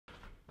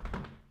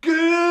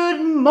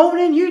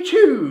Morning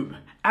YouTube!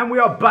 And we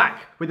are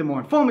back with the more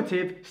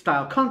informative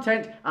style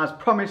content as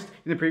promised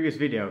in the previous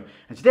video.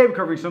 And today we're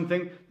covering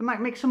something that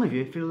might make some of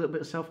you feel a little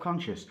bit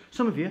self-conscious,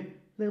 some of you a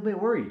little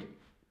bit worried.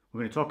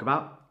 We're going to talk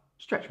about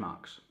stretch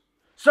marks.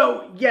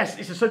 So yes,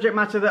 it's a subject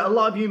matter that a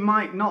lot of you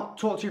might not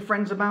talk to your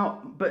friends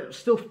about, but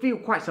still feel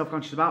quite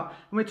self-conscious about.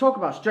 And we talk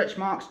about stretch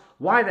marks,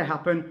 why they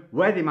happen,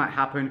 where they might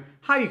happen,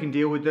 how you can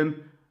deal with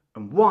them,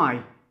 and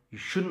why you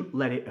shouldn't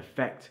let it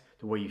affect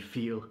the way you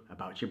feel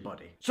about your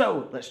body.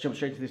 So let's jump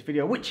straight to this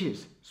video, which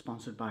is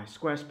sponsored by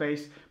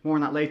Squarespace. More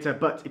on that later,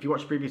 but if you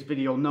watched the previous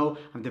video, you'll know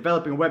I'm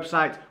developing a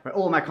website where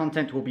all of my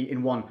content will be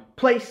in one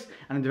place,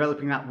 and I'm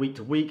developing that week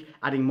to week,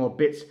 adding more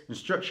bits and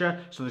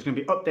structure. So there's going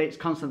to be updates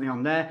constantly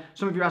on there.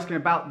 Some of you are asking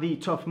about the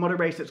Tough Mudder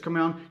race that's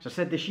coming on. So I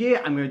said this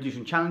year I'm going to do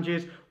some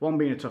challenges, one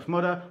being a Tough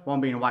Mudder,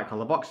 one being a white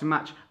collar boxing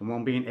match, and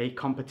one being a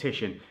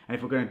competition. And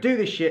if we're going to do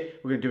this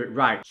shit, we're going to do it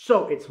right.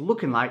 So it's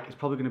looking like it's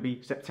probably going to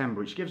be September,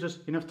 which gives us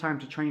enough time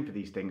to train for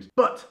these things.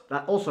 But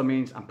that also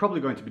means I'm probably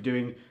going to be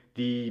doing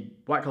the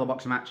white collar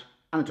boxing match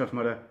and the Tough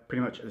Mudder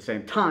pretty much at the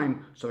same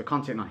time. So the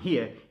content on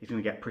here is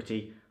going to get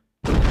pretty...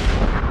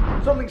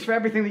 So links for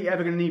everything that you're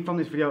ever going to need from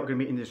this video are going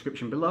to be in the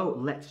description below.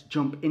 Let's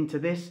jump into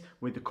this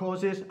with the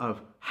causes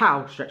of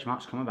how stretch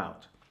marks come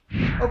about.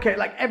 Okay,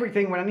 like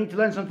everything, when I need to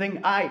learn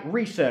something, I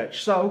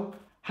research. So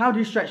how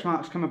do stretch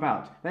marks come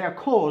about? They are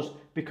caused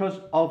because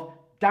of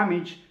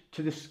damage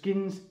to the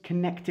skin's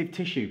connective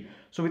tissue.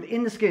 So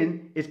within the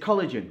skin is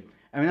collagen.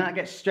 And when that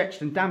gets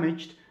stretched and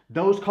damaged,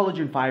 those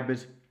collagen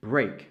fibers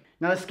break.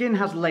 Now the skin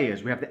has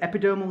layers. We have the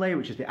epidermal layer,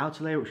 which is the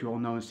outer layer, which we all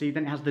know and see.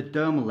 Then it has the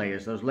dermal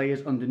layers, those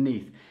layers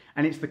underneath.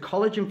 And it's the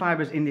collagen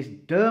fibers in this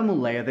dermal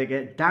layer that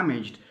get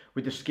damaged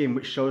with the skin,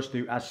 which shows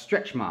through as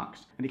stretch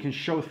marks. And it can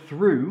show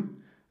through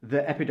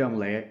the epidermal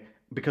layer.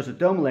 Because the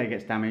dermal layer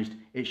gets damaged,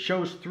 it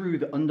shows through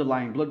the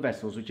underlying blood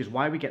vessels, which is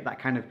why we get that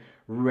kind of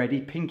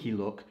reddy pinky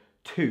look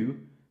to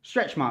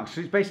stretch marks.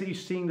 So it's basically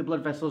seeing the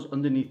blood vessels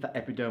underneath that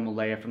epidermal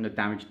layer from the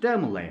damaged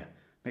dermal layer.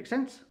 Make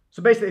sense?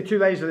 So basically 2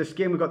 layers of the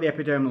skin, we've got the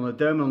epidermal and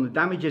the dermal, and the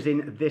damage is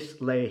in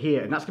this layer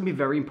here, and that's going to be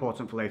very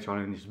important for later on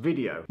in this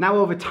video. Now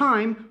over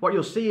time, what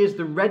you'll see is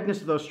the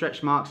redness of those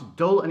stretch marks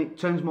dull and it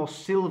turns more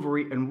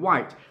silvery and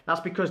white. That's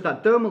because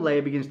that dermal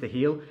layer begins to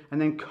heal and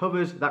then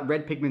covers that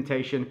red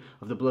pigmentation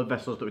of the blood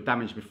vessels that were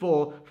damaged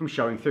before from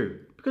showing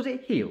through, because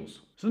it heals.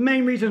 So the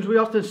main reasons we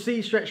often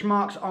see stretch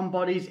marks on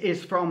bodies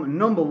is from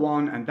number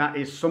one, and that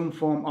is some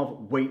form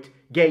of weight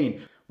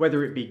gain,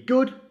 whether it be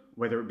good,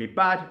 whether it be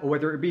bad, or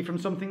whether it be from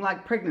something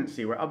like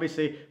pregnancy, where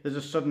obviously there's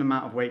a sudden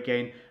amount of weight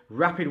gain.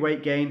 Rapid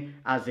weight gain,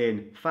 as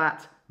in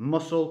fat,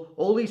 muscle,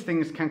 all these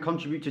things can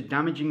contribute to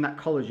damaging that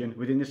collagen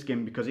within the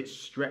skin because it's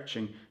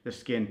stretching the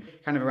skin,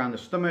 kind of around the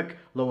stomach,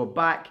 lower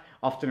back,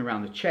 often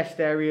around the chest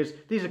areas.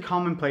 These are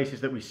common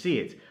places that we see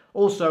it.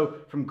 Also,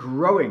 from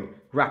growing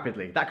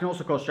rapidly, that can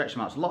also cause stretch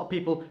marks. A lot of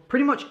people,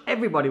 pretty much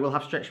everybody, will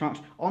have stretch marks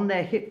on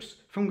their hips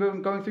from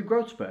going through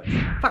growth spurts.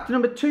 Factor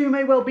number two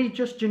may well be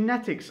just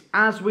genetics.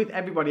 As with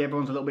everybody,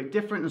 everyone's a little bit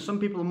different, and some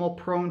people are more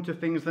prone to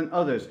things than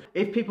others.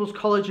 If people's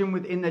collagen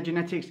within their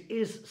genetics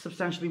is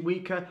substantially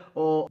weaker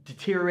or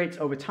deteriorates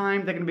over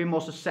time, they're going to be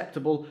more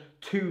susceptible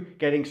to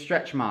getting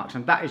stretch marks,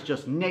 and that is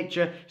just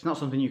nature. It's not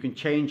something you can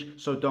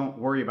change, so don't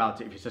worry about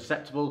it. If you're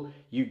susceptible,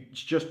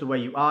 it's just the way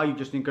you are. You're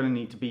just going to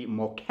need to be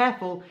more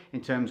careful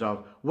in terms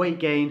of weight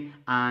gain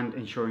and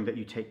ensuring that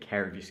you take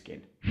care of your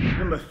skin.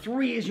 Number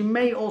three is you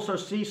may also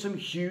see some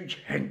huge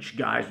hench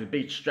guys with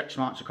big stretch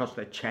marks across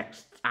their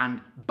chests and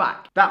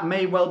back. That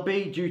may well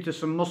be due to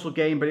some muscle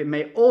gain, but it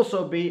may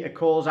also be a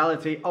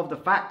causality of the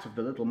fact of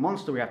the little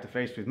monster we have to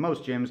face with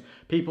most gyms.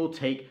 People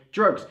take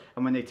drugs,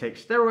 and when they take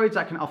steroids,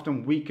 that can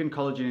often weaken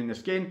collagen in the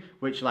skin,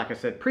 which, like I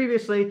said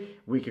previously,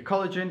 weaker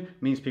collagen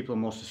means people are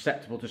more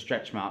susceptible to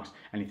stretch marks,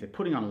 and if they're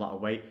putting on a lot of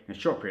weight in a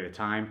short period of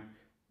time,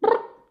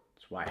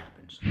 that's why it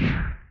happens.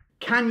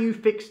 Can you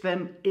fix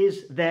them?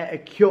 Is there a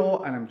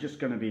cure? And I'm just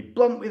going to be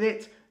blunt with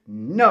it.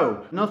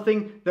 No,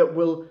 nothing that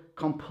will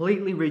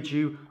completely rid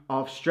you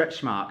of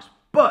stretch marks.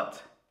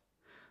 But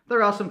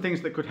there are some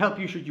things that could help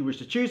you should you wish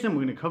to choose them.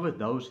 We're going to cover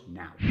those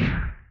now.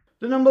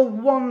 The number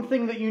one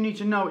thing that you need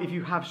to know if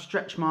you have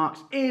stretch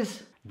marks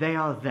is they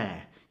are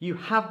there. You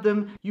have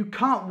them, you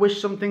can't wish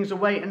some things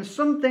away, and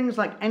some things,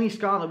 like any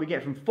scar that we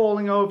get from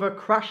falling over,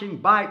 crashing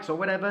bikes or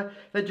whatever,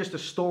 they're just a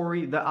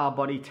story that our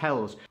body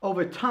tells.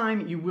 Over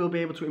time, you will be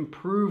able to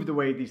improve the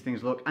way these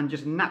things look, and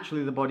just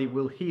naturally the body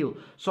will heal.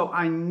 So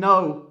I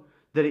know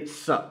that it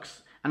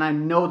sucks, and I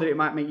know that it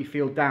might make you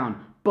feel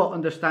down, but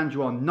understand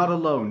you are not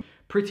alone.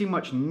 Pretty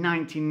much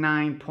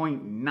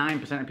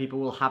 99.9% of people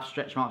will have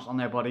stretch marks on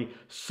their body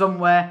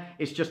somewhere.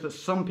 It's just that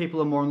some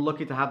people are more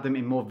unlucky to have them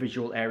in more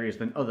visual areas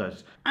than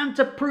others. And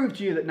to prove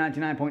to you that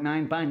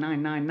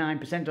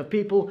 99.999% of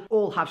people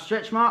all have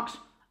stretch marks,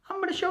 I'm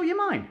going to show you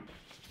mine.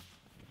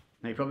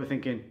 Now you're probably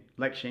thinking,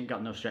 Lex, she ain't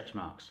got no stretch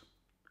marks.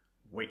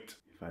 Wait.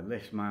 If I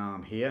lift my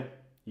arm here,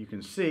 you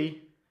can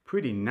see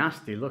pretty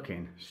nasty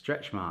looking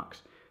stretch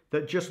marks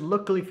that just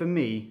luckily for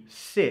me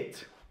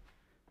sit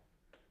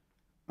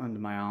under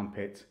my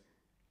armpit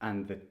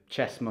and the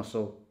chest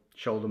muscle,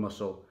 shoulder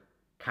muscle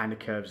kind of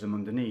curves them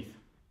underneath.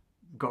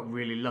 Got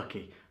really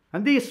lucky.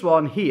 And this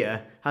one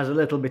here has a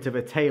little bit of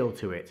a tail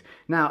to it.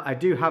 Now, I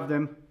do have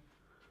them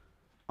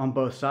on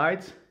both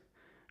sides.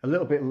 A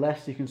little bit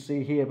less you can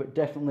see here, but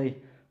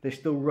definitely they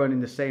still run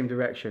in the same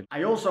direction.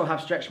 I also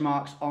have stretch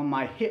marks on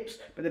my hips,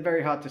 but they're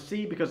very hard to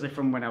see because they're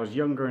from when I was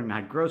younger and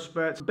had growth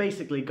spurts.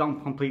 Basically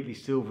gone completely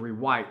silvery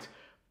white.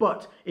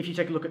 But if you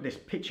take a look at this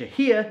picture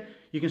here,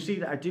 you can see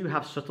that I do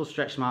have subtle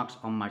stretch marks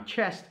on my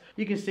chest.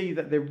 You can see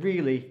that they're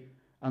really,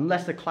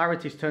 unless the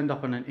clarity is turned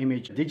up on an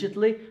image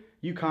digitally,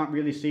 you can't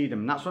really see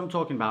them. And that's what I'm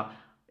talking about.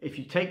 If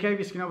you take care of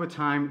your skin over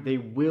time, they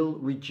will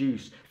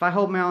reduce. If I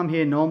hold my arm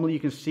here, normally you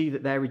can see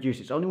that they're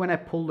reduced. It's only when I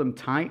pull them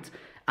tight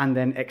and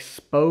then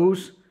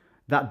expose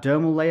that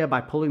dermal layer by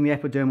pulling the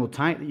epidermal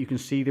tight that you can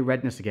see the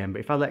redness again.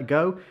 But if I let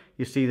go,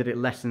 you see that it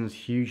lessens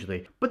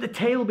hugely. But the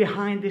tail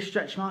behind this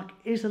stretch mark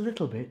is a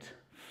little bit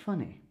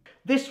funny.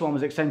 This one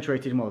was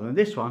accentuated more than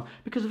this one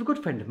because of a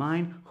good friend of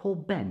mine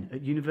called Ben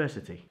at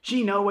university. So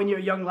you know when you're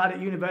a young lad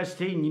at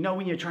university and you know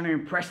when you're trying to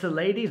impress the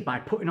ladies by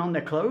putting on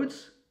their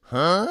clothes?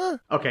 Huh?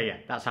 Okay, yeah,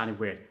 that sounded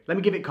weird. Let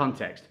me give it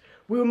context.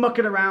 We were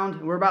mucking around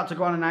and we were about to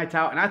go on a night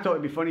out and I thought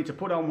it'd be funny to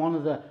put on one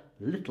of the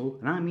little,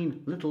 and I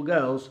mean little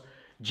girls,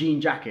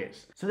 jean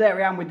jackets. So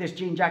there I am with this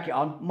jean jacket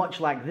on, much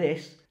like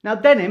this. Now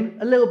denim,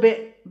 a little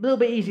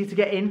bit easier to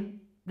get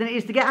in than it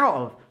is to get out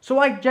of. So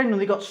I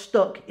genuinely got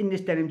stuck in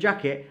this denim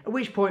jacket, at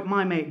which point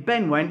my mate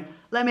Ben went,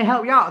 "Let me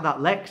help you out of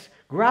that, Lex."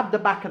 Grabbed the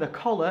back of the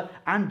collar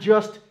and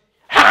just,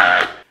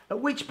 at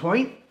which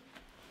point,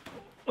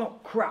 oh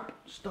crap,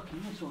 stuck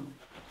in this one.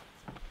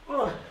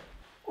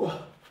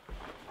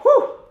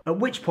 At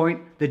which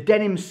point, the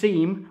denim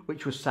seam,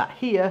 which was sat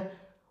here,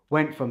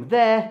 went from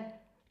there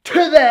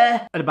to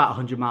there at about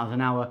 100 miles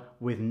an hour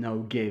with no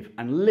give.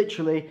 And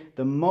literally,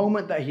 the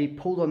moment that he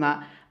pulled on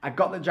that, I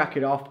got the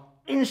jacket off,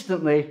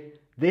 instantly,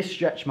 this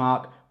stretch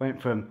mark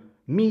went from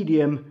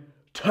medium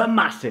to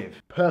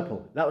massive.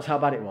 Purple, that was how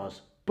bad it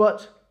was.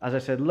 But, as I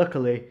said,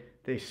 luckily,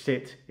 they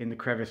sit in the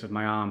crevice of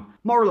my arm.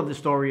 Moral of the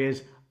story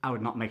is, I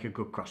would not make a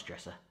good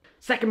cross-dresser.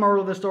 Second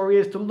moral of the story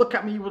is, to look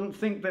at me, you wouldn't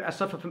think that I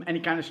suffer from any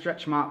kind of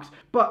stretch marks.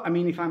 But, I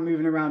mean, if I'm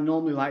moving around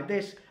normally like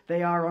this,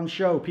 they are on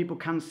show. People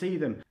can see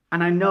them.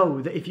 And I know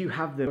that if you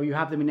have them, or you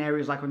have them in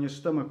areas like on your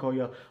stomach or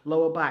your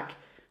lower back,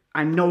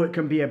 I know it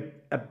can be a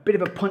bit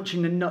of a punch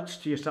in the nuts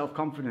to your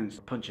self-confidence.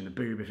 Punch in the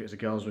boob if it's the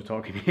girls we're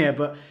talking here,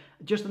 but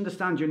just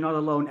understand you're not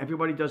alone.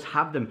 Everybody does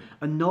have them.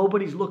 And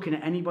nobody's looking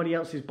at anybody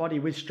else's body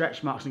with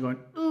stretch marks and going,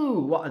 ooh,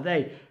 what are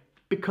they?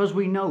 Because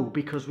we know,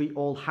 because we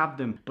all have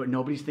them, but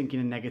nobody's thinking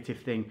a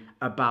negative thing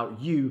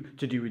about you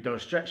to do with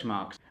those stretch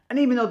marks. And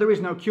even though there is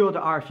no cure,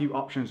 there are a few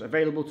options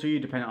available to you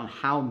depending on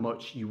how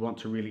much you want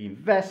to really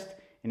invest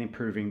in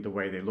improving the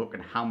way they look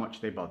and how much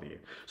they bother you.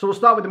 So we'll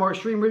start with the more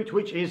extreme route,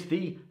 which is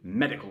the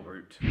medical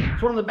route.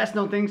 So one of the best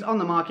known things on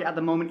the market at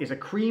the moment is a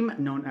cream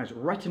known as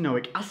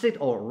retinoic acid,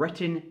 or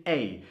Retin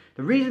A.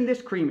 The reason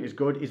this cream is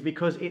good is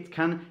because it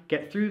can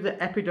get through the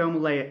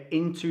epidermal layer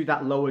into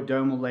that lower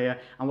dermal layer,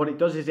 and what it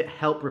does is it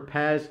helps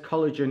repairs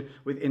collagen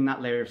within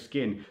that layer of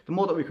skin. The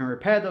more that we can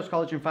repair those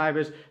collagen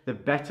fibers, the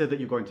better that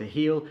you're going to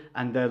heal,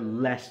 and the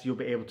less you'll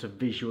be able to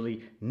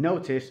visually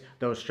notice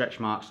those stretch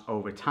marks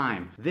over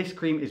time. This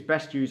cream is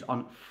best used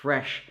on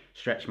fresh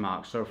stretch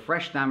marks, so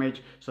fresh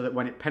damage, so that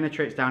when it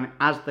penetrates down,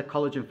 as the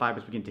collagen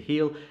fibers begin to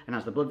heal and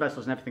as the blood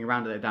vessels and everything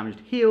around it that are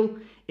damaged heal,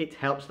 it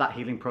helps that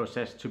healing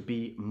process to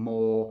be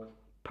more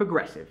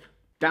progressive.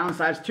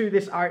 Downsides to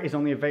this are it's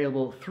only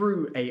available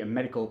through a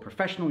medical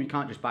professional. You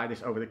can't just buy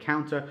this over the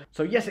counter.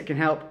 So yes, it can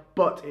help,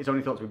 but it's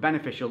only thought to be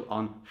beneficial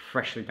on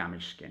freshly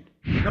damaged skin.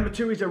 Number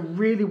two is a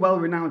really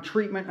well-renowned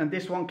treatment, and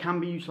this one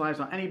can be utilized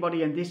on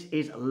anybody, and this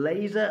is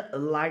laser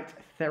light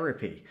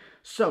therapy.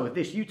 So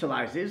this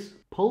utilizes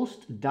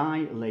pulsed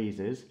dye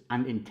lasers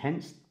and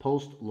intense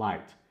pulsed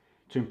light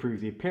to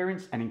improve the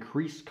appearance and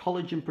increase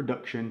collagen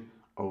production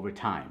over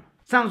time.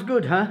 Sounds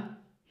good, huh?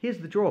 Here's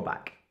the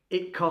drawback.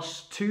 It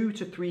costs $200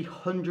 to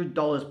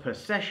 $300 per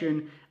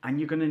session, and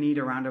you're going to need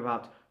around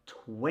about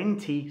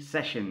 20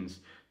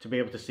 sessions to be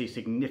able to see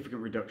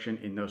significant reduction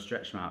in those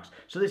stretch marks.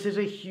 So this is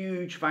a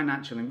huge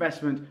financial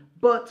investment,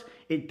 but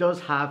it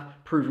does have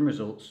proven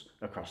results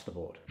across the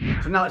board.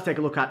 So now let's take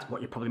a look at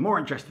what you're probably more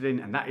interested in,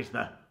 and that is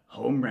the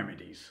home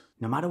remedies.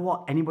 No matter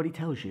what anybody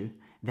tells you,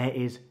 there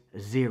is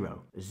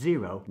zero,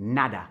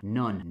 nada,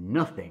 none,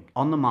 nothing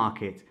on the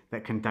market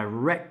that can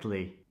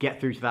directly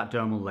get through to that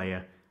dermal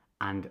layer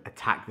and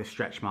attack the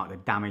stretch mark, the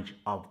damage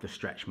of the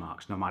stretch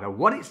marks. No matter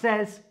what it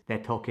says, they're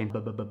talking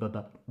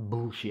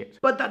bullshit.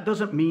 But that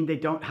doesn't mean they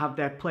don't have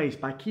their place.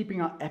 By keeping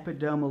our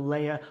epidermal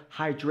layer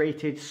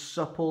hydrated,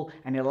 supple,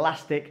 and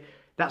elastic,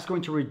 that's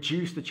going to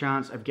reduce the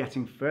chance of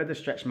getting further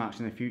stretch marks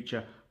in the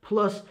future.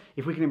 Plus,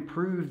 if we can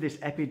improve this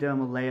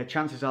epidermal layer,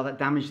 chances are that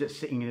damage that's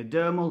sitting in the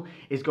dermal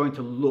is going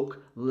to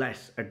look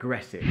less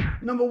aggressive.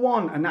 Number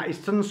one, and that is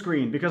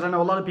sunscreen, because I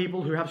know a lot of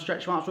people who have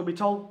stretch marks will be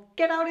told,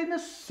 get out in the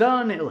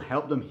sun, it'll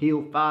help them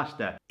heal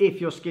faster, if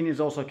your skin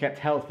is also kept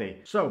healthy.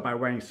 So by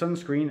wearing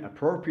sunscreen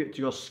appropriate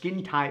to your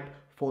skin type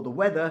for the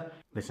weather,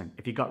 listen,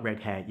 if you've got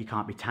red hair, you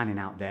can't be tanning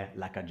out there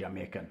like a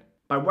Jamaican.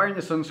 By wearing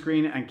the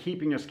sunscreen and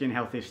keeping your skin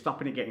healthy,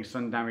 stopping it getting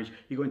sun damage,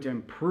 you're going to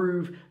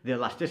improve the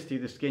elasticity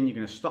of the skin, you're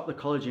going to stop the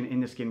collagen in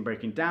the skin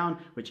breaking down,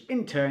 which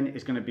in turn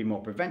is going to be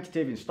more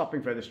preventative in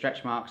stopping further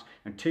stretch marks,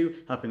 and 2,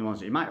 helping the ones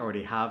that you might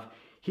already have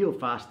heal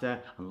faster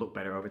and look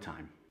better over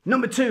time.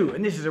 Number 2,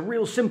 and this is a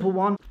real simple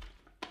one.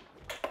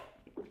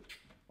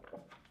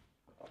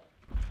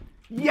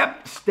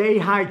 Yep, stay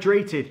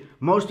hydrated.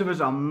 Most of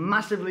us are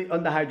massively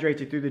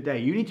underhydrated through the day.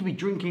 You need to be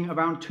drinking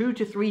around 2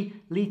 to 3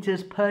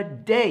 liters per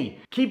day.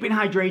 Keeping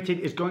hydrated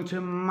is going to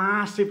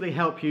massively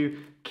help you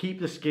keep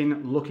the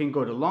skin looking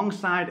good.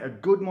 Alongside a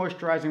good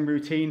moisturizing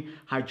routine,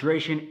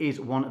 hydration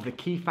is one of the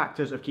key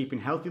factors of keeping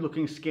healthy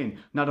looking skin.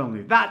 Not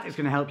only that, it's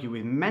going to help you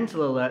with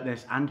mental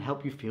alertness and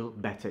help you feel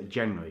better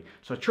generally.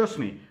 So trust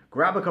me,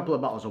 grab a couple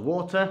of bottles of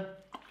water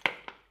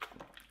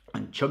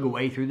and chug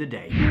away through the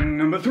day.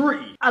 Number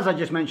 3, as I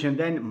just mentioned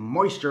then,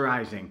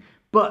 moisturizing.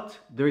 But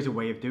there is a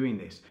way of doing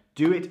this.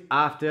 Do it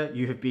after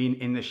you have been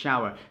in the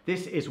shower.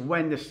 This is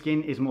when the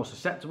skin is more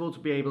susceptible to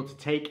be able to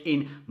take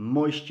in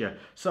moisture.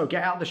 So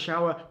get out of the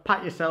shower,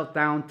 pat yourself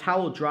down,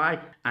 towel dry,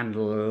 and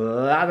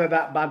lather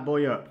that bad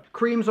boy up.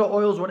 Creams or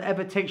oils,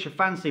 whatever takes your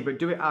fancy, but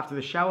do it after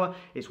the shower.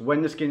 It's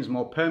when the skin's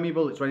more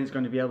permeable, it's when it's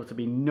going to be able to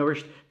be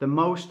nourished the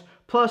most.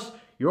 Plus,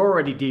 you're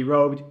already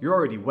derobed, you're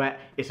already wet,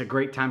 it's a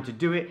great time to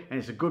do it, and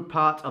it's a good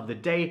part of the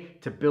day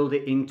to build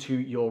it into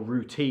your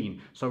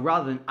routine. So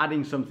rather than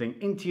adding something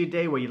into your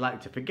day where you'd like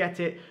to forget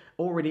it,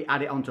 already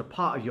add it onto a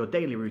part of your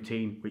daily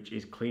routine, which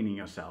is cleaning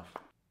yourself.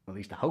 At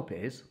least I hope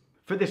it is.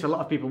 For this, a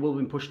lot of people will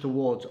be pushed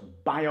towards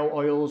bio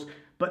oils,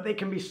 but they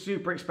can be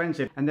super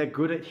expensive and they're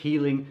good at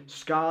healing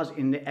scars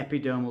in the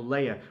epidermal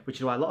layer, which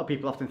is why a lot of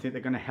people often think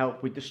they're going to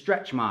help with the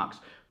stretch marks.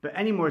 But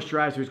any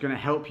moisturizer is going to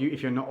help you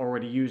if you're not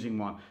already using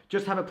one.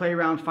 Just have a play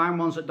around, find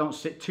ones that don't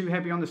sit too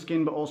heavy on the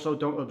skin but also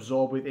don't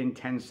absorb within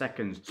 10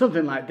 seconds.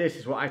 Something like this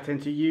is what I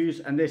tend to use,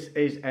 and this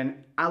is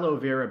an aloe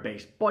vera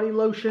based body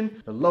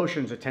lotion. The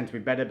lotions tend to be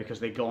better because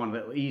they go on a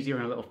little easier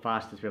and a little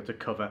faster to be able to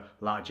cover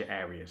larger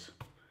areas.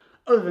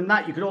 Other than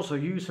that, you could also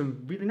use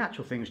some really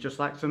natural things, just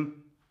like some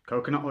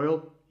coconut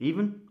oil,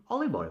 even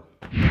olive oil.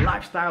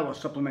 Lifestyle or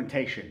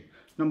supplementation.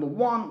 Number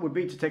 1 would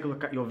be to take a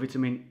look at your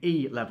vitamin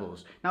E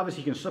levels. Now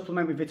obviously you can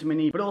supplement with vitamin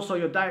E, but also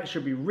your diet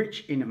should be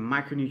rich in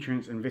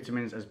micronutrients and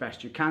vitamins as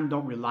best you can.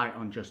 Don't rely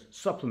on just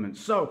supplements.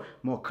 So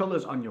more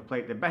colors on your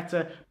plate the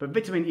better, but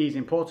vitamin E is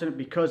important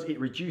because it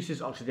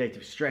reduces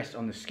oxidative stress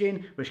on the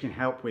skin, which can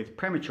help with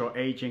premature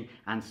aging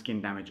and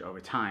skin damage over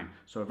time.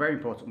 So a very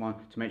important one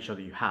to make sure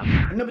that you have.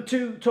 And number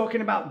 2,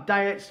 talking about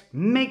diets,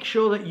 make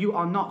sure that you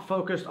are not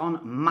focused on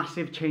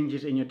massive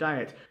changes in your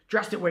diet.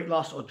 Drastic weight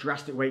loss or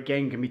drastic weight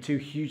gain can be 2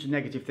 huge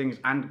negative things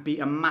and be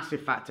a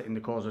massive factor in the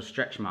cause of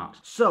stretch marks.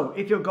 So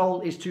if your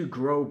goal is to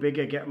grow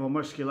bigger, get more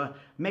muscular,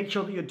 make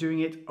sure that you're doing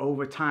it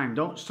over time.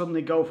 Don't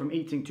suddenly go from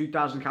eating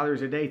 2,000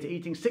 calories a day to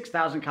eating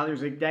 6,000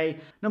 calories a day.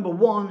 Number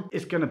 1,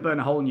 it's going to burn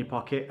a hole in your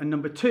pocket. And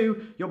number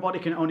 2, your body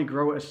can only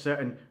grow at a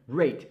certain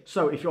rate.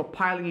 So if you're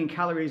piling in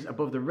calories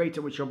above the rate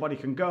at which your body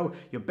can go,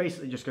 you're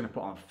basically just going to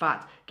put on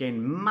fat,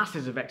 gain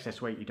masses of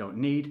excess weight you don't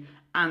need,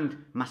 and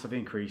massively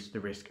increase the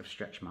risk of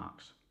stretch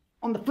marks.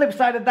 On the flip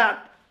side of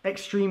that,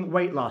 extreme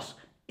weight loss.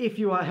 If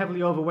you are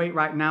heavily overweight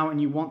right now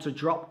and you want to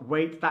drop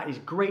weight, that is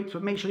great,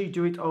 but make sure you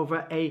do it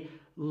over a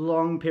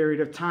long period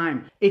of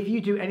time. If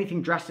you do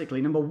anything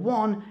drastically, number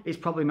 1, it's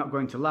probably not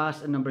going to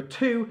last, and number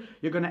 2,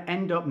 you're going to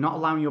end up not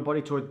allowing your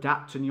body to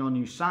adapt to your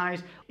new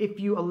size. If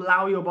you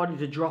allow your body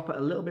to drop at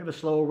a little bit of a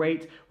slower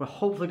rate, we're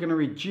hopefully going to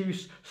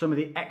reduce some of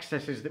the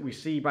excesses that we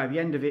see by the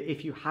end of it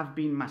if you have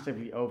been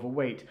massively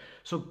overweight.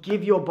 So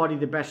give your body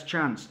the best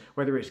chance,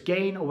 whether it's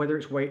gain or whether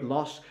it's weight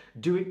loss.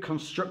 Do it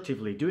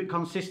constructively, do it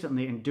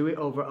consistently, and do it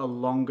over a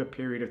longer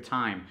period of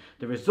time.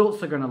 The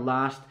results are going to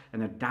last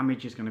and the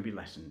damage is going to be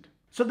lessened.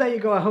 So there you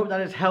go. I hope that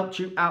has helped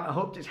you out. I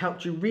hope it's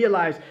helped you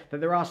realize that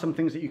there are some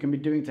things that you can be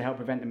doing to help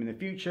prevent them in the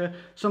future.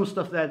 Some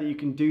stuff there that you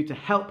can do to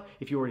help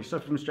if you already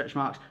suffer from stretch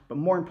marks. But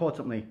more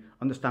importantly,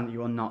 understand that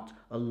you are not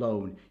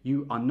alone.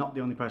 You are not the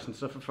only person to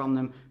suffer from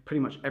them. Pretty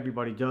much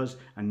everybody does,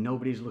 and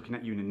nobody's looking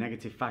at you in a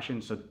negative fashion.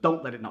 So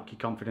don't let it knock your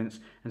confidence,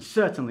 and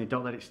certainly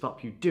don't let it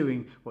stop you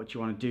doing what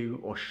you want to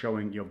do or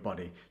showing your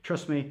body.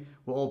 Trust me,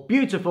 we're all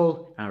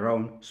beautiful in our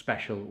own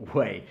special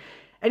way.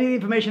 Any of the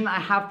information that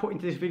I have put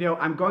into this video,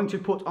 I'm going to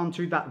put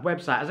onto that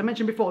website. As I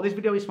mentioned before, this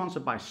video is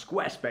sponsored by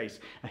Squarespace.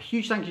 A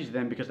huge thank you to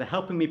them because they're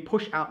helping me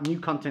push out new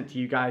content to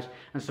you guys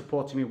and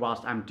supporting me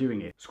whilst I'm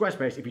doing it.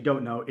 Squarespace, if you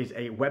don't know, is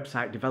a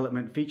website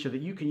development feature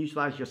that you can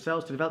utilize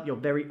yourselves to develop your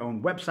very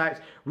own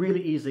websites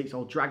really easily. It's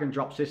all drag and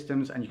drop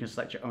systems and you can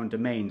select your own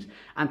domains.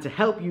 And to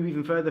help you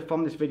even further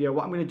from this video,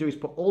 what I'm going to do is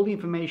put all the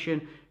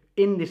information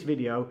in this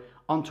video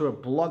onto a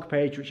blog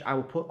page, which I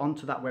will put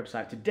onto that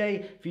website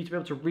today for you to be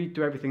able to read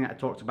through everything that I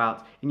talked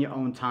about in your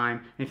own time.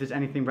 And if there's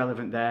anything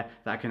relevant there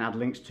that I can add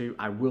links to,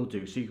 I will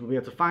do. So you can be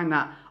able to find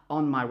that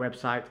on my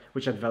website,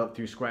 which I developed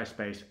through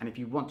Squarespace. And if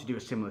you want to do a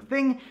similar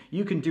thing,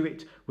 you can do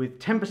it with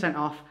 10%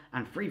 off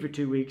and free for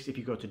 2 weeks if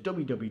you go to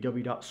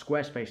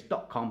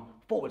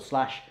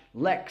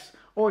www.squarespace.com/Lex.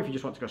 Or if you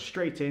just want to go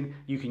straight in,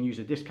 you can use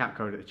a discount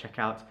code at the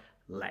checkout,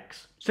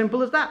 Lex.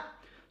 Simple as that.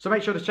 So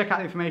make sure to check out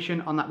the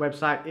information on that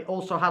website. It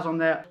also has on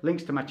there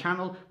links to my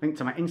channel, link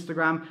to my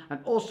Instagram, and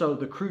also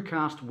the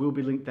CREWCast will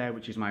be linked there,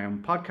 which is my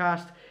own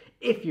podcast.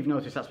 If you've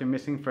noticed that's been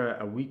missing for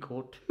a week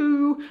or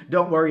two,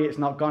 don't worry, it's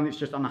not gone. It's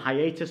just on a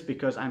hiatus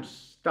because I'm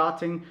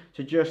starting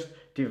to just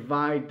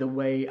divide the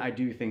way I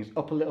do things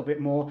up a little bit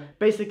more.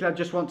 Basically, I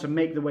just want to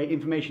make the way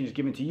information is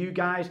given to you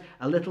guys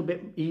a little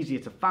bit easier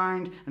to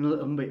find and a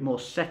little bit more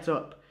set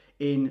up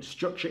in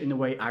structure in the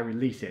way I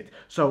release it.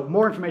 So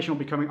more information will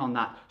be coming on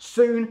that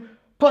soon.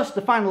 Plus,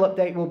 the final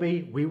update will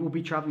be, we will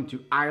be traveling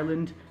to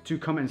Ireland to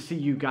come and see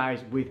you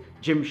guys with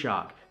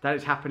Gymshark. That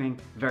is happening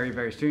very,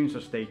 very soon, so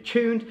stay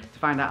tuned to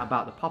find out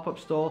about the pop-up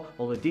store,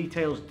 all the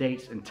details,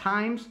 dates and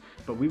times,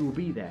 but we will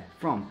be there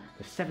from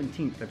the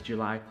 17th of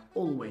July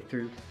all the way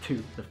through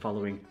to the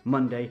following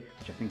Monday,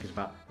 which I think is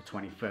about the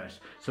 21st.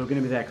 So we're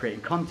going to be there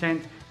creating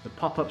content, the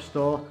pop-up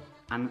store,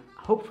 and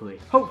hopefully,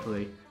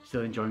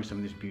 still enjoying some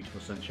of this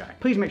beautiful sunshine.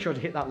 Please make sure to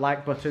hit that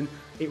like button.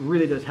 It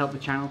really does help the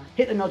channel.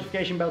 Hit the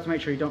notification bell to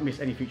make sure you don't miss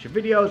any future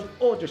videos,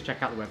 or just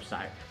check out the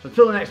website. So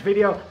until the next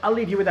video, I'll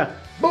leave you with a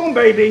boom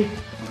baby,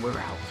 and we're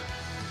out.